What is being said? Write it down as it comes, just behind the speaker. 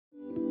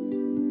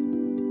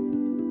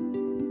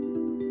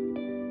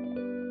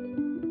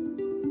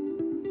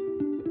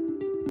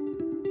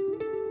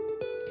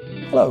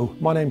Hello,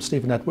 my name's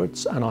Stephen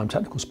Edwards and I'm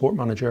Technical Support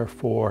Manager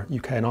for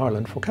UK and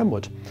Ireland for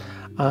Kenwood,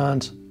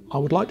 and I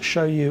would like to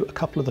show you a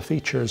couple of the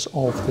features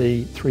of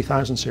the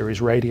 3000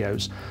 series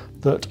radios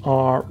that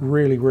are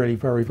really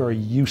very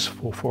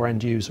useful for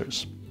end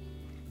users.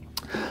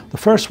 The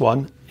first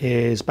one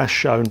is best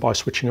shown by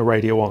switching a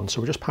radio on.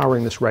 So we're just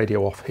powering this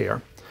radio off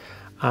here,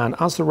 and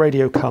as the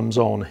radio comes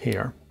on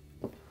here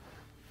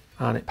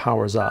and it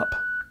powers up,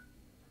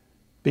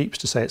 beeps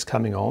to say it's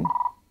coming on.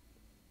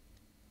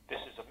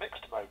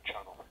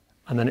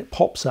 And then it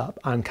pops up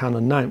and can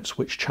announce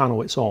which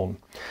channel it's on.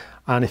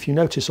 And if you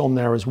notice on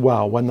there as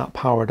well, when that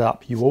powered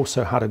up, you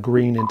also had a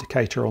green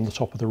indicator on the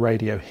top of the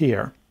radio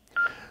here.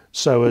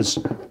 So as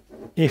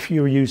if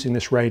you're using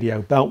this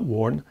radio belt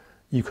worn,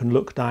 you can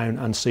look down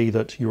and see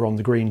that you're on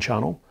the green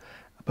channel,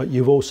 but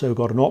you've also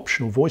got an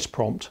optional voice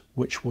prompt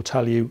which will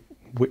tell you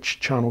which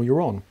channel you're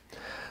on.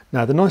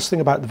 Now, the nice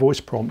thing about the voice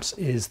prompts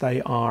is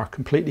they are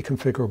completely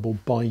configurable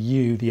by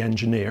you, the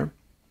engineer,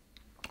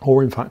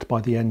 or in fact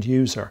by the end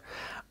user.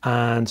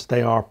 And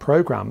they are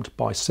programmed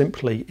by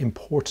simply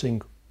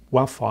importing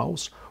WAV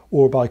files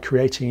or by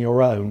creating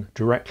your own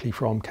directly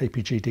from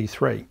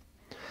KPGD3.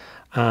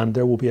 And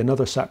there will be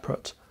another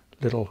separate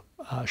little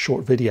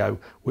short video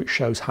which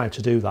shows how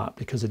to do that,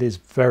 because it is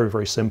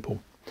very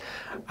simple.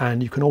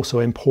 And you can also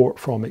import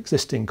from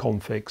existing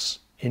configs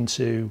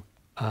into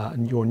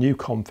your new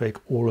config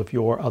all of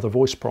your other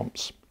voice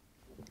prompts.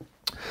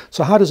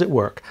 So how does it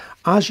work?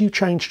 As you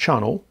change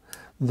channel,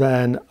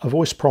 then a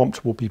voice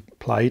prompt will be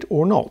played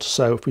or not.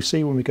 So if we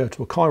see when we go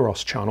to a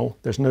Kairos channel,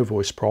 there's no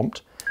voice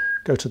prompt.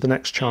 Go to the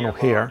next channel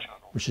here,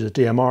 which is a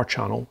DMR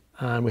channel,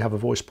 and we have a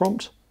voice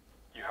prompt.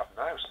 You have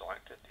now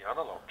selected the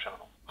analog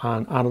channel.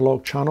 An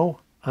analog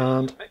channel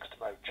and mixed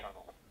mode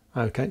channel.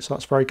 Okay, so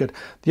that's very good.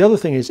 The other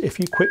thing is, if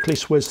you quickly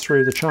swizz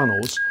through the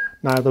channels,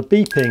 now the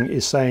beeping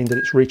is saying that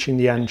it's reaching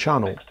the end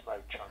channel,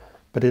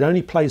 but it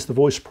only plays the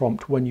voice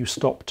prompt when you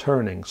stop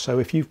turning. So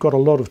if you've got a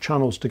lot of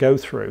channels to go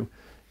through,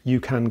 you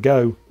can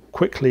go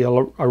quickly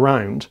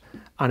around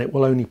and it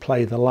will only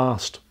play the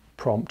last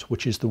prompt,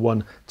 which is the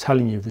one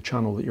telling you the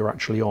channel that you're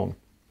actually on.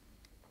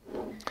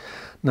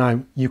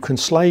 Now, you can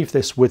slave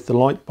this with the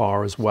light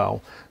bar as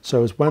well.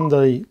 So as when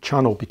the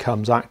channel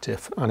becomes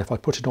active, and if I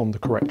put it on the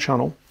correct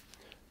channel,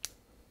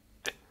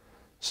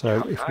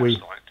 so if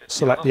we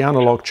select the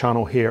analog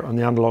channel here and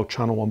the analog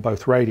channel on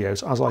both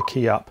radios, as I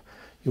key up,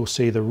 you'll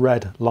see the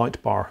red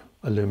light bar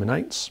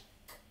illuminates.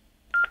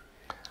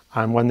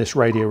 And when this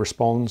radio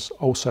responds,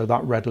 also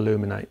that red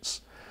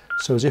illuminates.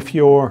 So as if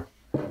you're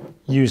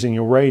using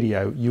your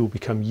radio, you'll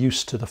become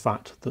used to the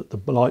fact that the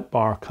light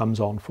bar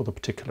comes on for the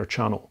particular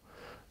channel.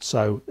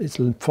 So it's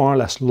far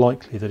less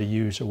likely that a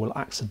user will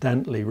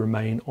accidentally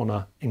remain on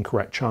an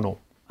incorrect channel.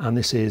 And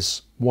this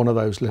is one of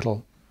those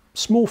little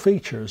small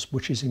features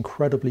which is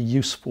incredibly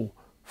useful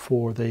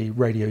for the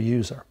radio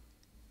user.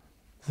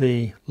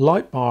 The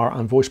light bar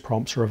and voice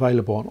prompts are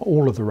available on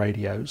all of the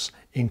radios,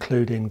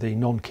 including the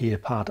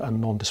non-keypad and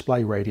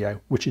non-display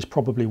radio, which is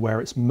probably where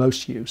it's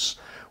most use,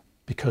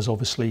 because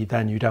obviously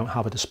then you don't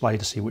have a display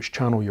to see which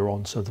channel you're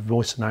on, so the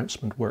voice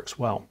announcement works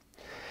well.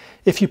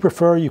 If you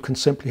prefer, you can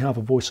simply have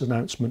a voice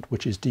announcement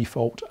which is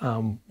default,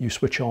 you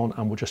switch on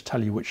and will just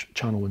tell you which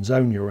channel and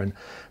zone you're in,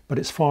 but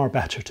it's far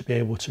better to be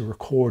able to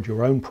record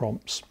your own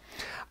prompts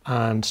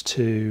and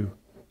to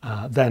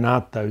then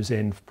add those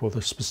in for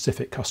the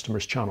specific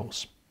customer's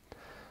channels.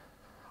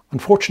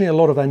 Unfortunately, a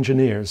lot of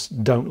engineers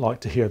don't like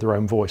to hear their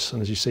own voice,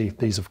 and as you see,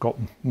 these have got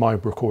my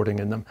recording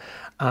in them.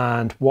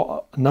 And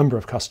what a number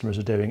of customers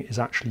are doing is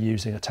actually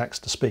using a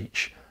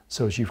text-to-speech,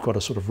 so as you've got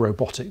a sort of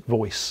robotic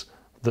voice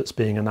that's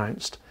being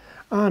announced.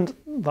 And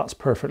that's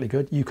perfectly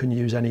good. You can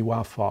use any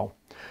WAV file.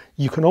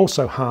 You can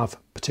also have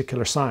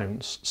particular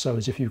sounds, so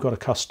as if you've got a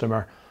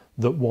customer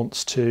that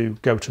wants to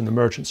go to an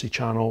emergency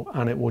channel,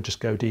 and it will just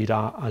go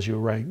dee-da as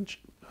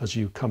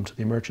you come to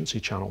the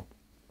emergency channel.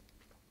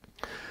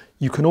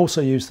 You can also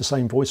use the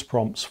same voice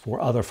prompts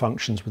for other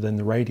functions within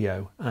the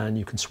radio, and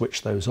you can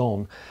switch those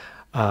on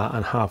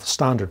and have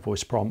standard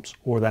voice prompts,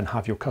 or then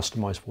have your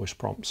customized voice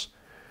prompts,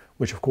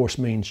 which of course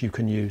means you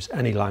can use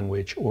any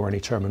language or any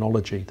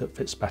terminology that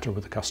fits better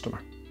with the customer.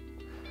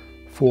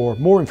 For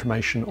more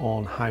information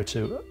on how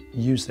to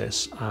use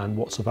this and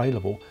what's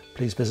available,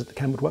 please visit the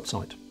Kenwood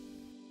website.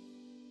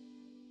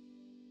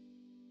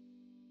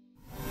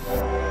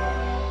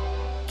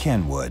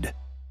 Kenwood.